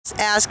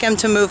Ask him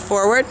to move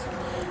forward.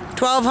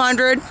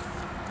 1200,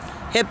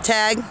 hip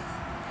tag,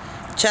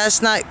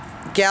 chestnut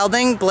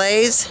gelding,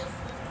 blaze,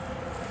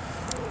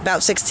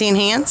 about 16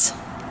 hands.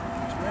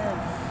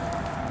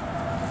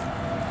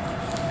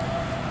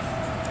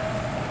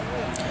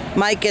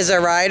 Mike is a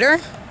rider.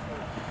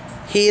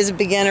 He is a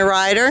beginner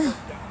rider,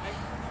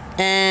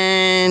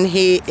 and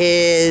he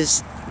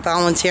is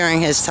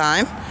volunteering his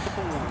time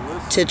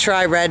to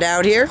try Red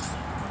out here.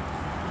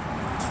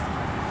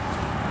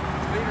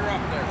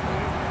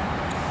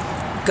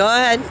 Go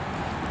ahead.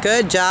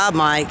 Good job,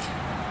 Mike.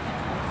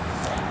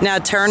 Now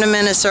turn him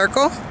in a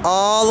circle,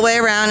 all the way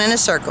around in a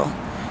circle.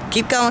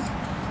 Keep going.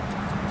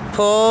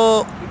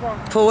 Pull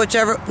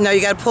whichever, no,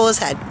 you gotta pull his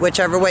head,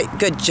 whichever way.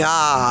 Good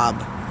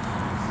job.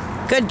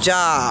 Good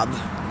job.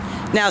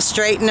 Now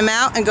straighten him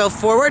out and go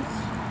forward.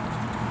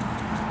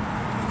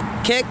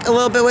 Kick a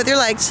little bit with your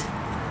legs.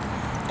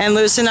 And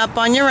loosen up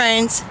on your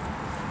reins.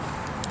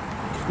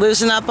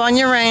 Loosen up on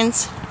your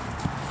reins.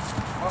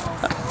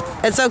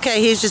 It's okay,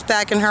 he's just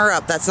backing her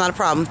up. That's not a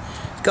problem.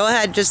 Go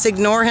ahead, just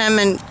ignore him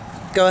and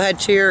go ahead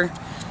to your,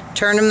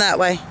 turn him that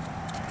way.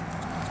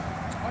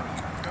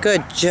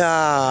 Good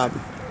job.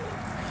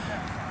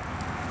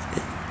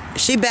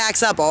 She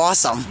backs up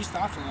awesome. He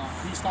stops a lot.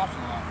 He stops a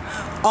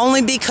lot.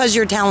 Only because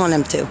you're telling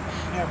him to.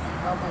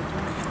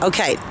 Yeah,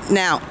 okay,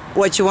 now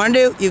what you want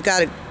to do, you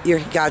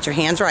got your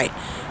hands right.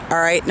 All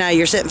right, now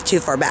you're sitting too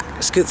far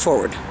back. Scoot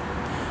forward.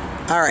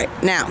 All right,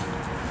 now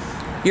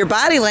your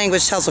body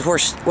language tells the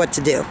horse what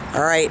to do.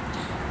 All right,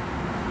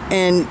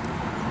 and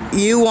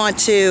you want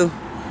to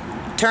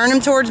turn him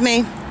towards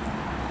me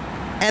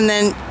and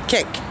then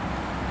kick.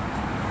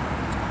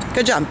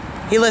 Good job.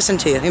 He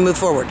listened to you. He moved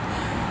forward.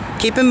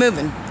 Keep him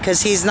moving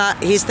because he's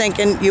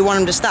thinking you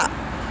want him to stop.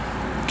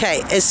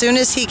 Okay, as soon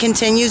as he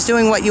continues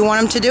doing what you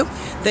want him to do,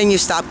 then you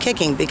stop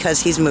kicking because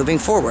he's moving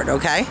forward,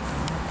 okay?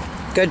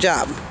 Good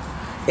job.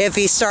 If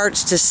he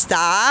starts to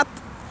stop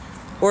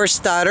or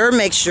stutter,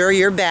 make sure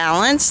you're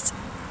balanced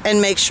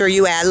and make sure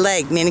you add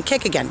leg, meaning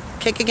kick again.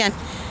 Kick again.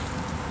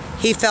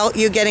 He felt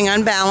you getting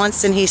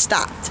unbalanced and he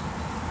stopped.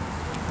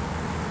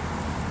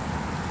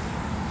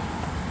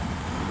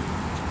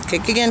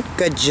 Kick again.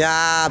 Good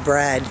job,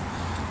 Red.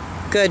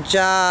 Good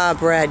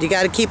job, Red. You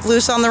got to keep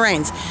loose on the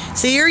reins.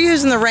 So you're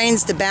using the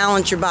reins to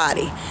balance your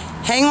body.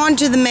 Hang on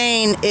to the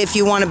mane if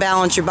you want to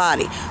balance your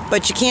body,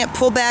 but you can't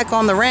pull back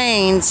on the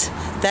reins.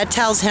 That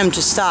tells him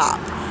to stop,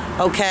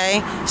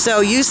 okay?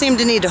 So you seem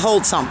to need to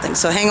hold something.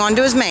 So hang on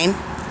to his mane.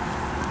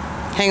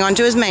 Hang on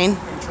to his mane.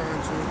 I'm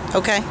trying to.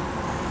 Okay.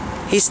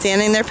 He's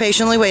standing there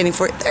patiently waiting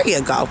for it. There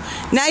you go.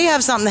 Now you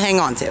have something to hang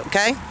on to,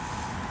 okay?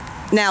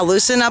 Now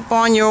loosen up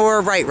on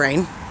your right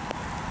rein.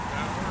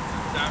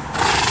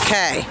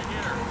 Okay.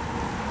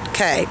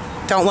 Okay.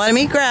 Don't let him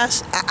eat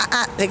grass.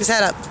 Take his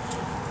head up.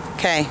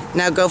 Okay.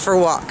 Now go for a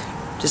walk.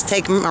 Just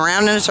take him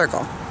around in a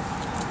circle.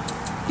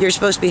 You're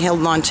supposed to be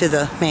holding on to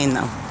the mane,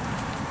 though.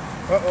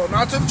 Uh-oh,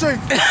 not to the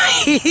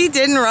tree. He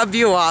didn't rub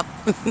you off.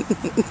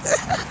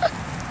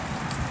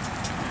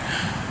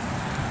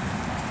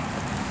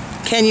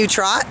 Can you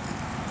trot?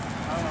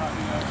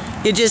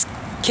 You just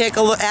kick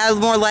add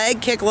more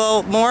leg, kick a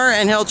little more,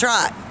 and he'll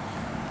trot.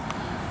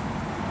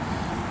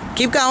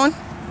 Keep going.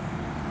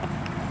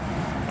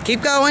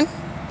 Keep going.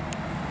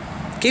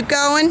 Keep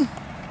going.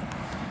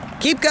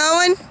 Keep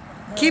going.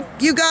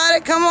 You got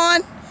it. Come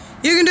on.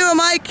 You can do it,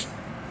 Mike.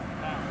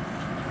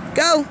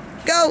 Go.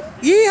 Go.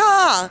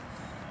 Yeehaw.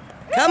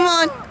 Come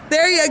on.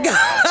 There you go.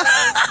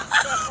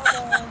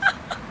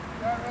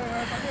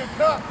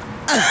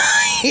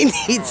 He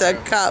needs a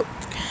cup.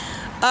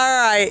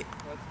 All right.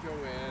 Let's go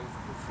in.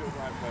 Let's feel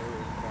right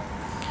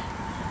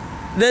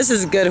better. This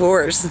is a good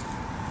horse.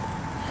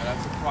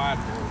 That's a quiet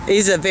horse.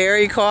 He's a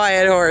very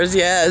quiet horse,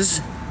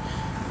 yes.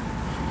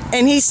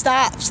 And he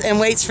stops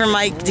and waits for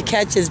Mike to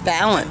catch his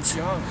balance.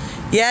 He's young.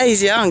 Yeah,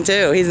 he's young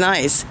too. He's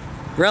nice.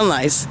 Real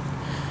nice.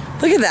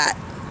 Look at that.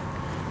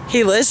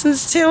 He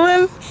listens to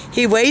him.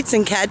 He waits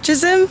and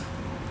catches him.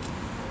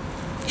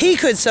 He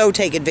could so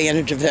take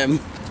advantage of him.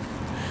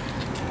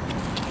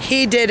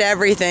 He did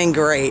everything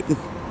great.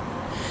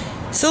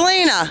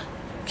 Selena,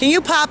 can you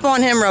pop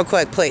on him real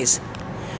quick, please?